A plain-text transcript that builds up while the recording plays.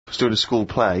was doing a school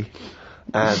play,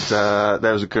 and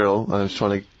there was a girl, and I was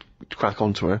trying to crack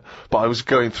onto her, but I was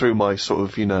going through my sort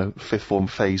of, fifth form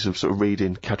phase of sort of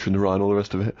reading Catherine the Rye and all the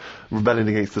rest of it, rebelling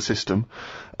against the system,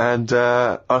 and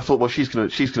I thought, well, she's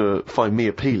gonna find me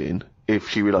appealing if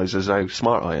she realises how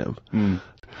smart I am.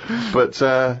 But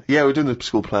we're doing the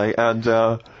school play, and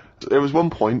there was one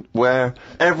point where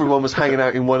everyone was hanging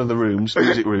out in one of the rooms,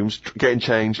 music rooms, getting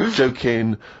changed,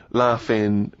 joking,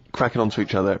 laughing, cracking onto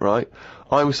each other, right?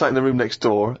 I was sat in the room next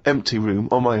door, empty room,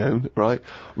 on my own, right,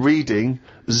 reading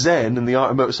Zen and the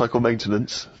Art of Motorcycle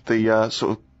Maintenance, the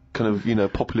sort of kind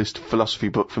of, populist philosophy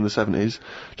book from the 70s,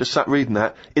 just sat reading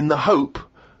that, in the hope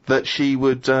that she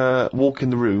would walk in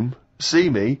the room, see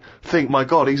me, think, my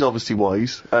God, he's obviously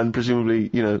wise, and presumably,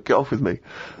 get off with me.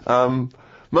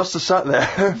 Must have sat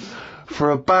there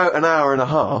for about an hour and a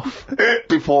half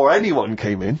before anyone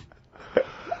came in.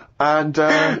 And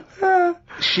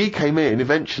she came in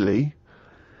eventually,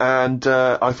 and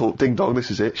I thought, ding dong,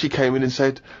 this is it. She came in and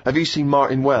said, have you seen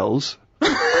Martin Wells?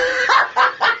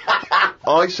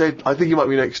 I said, I think he might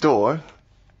be next door.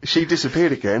 She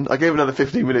disappeared again. I gave another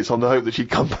 15 minutes on the hope that she'd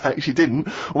come back. She didn't.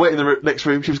 I went in the next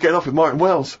room. She was getting off with Martin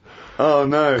Wells. Oh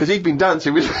no. Because he'd been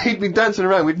dancing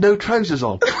around with no trousers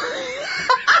on.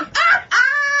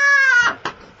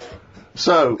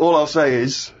 So, all I'll say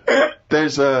is,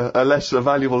 there's a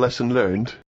valuable lesson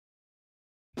learned.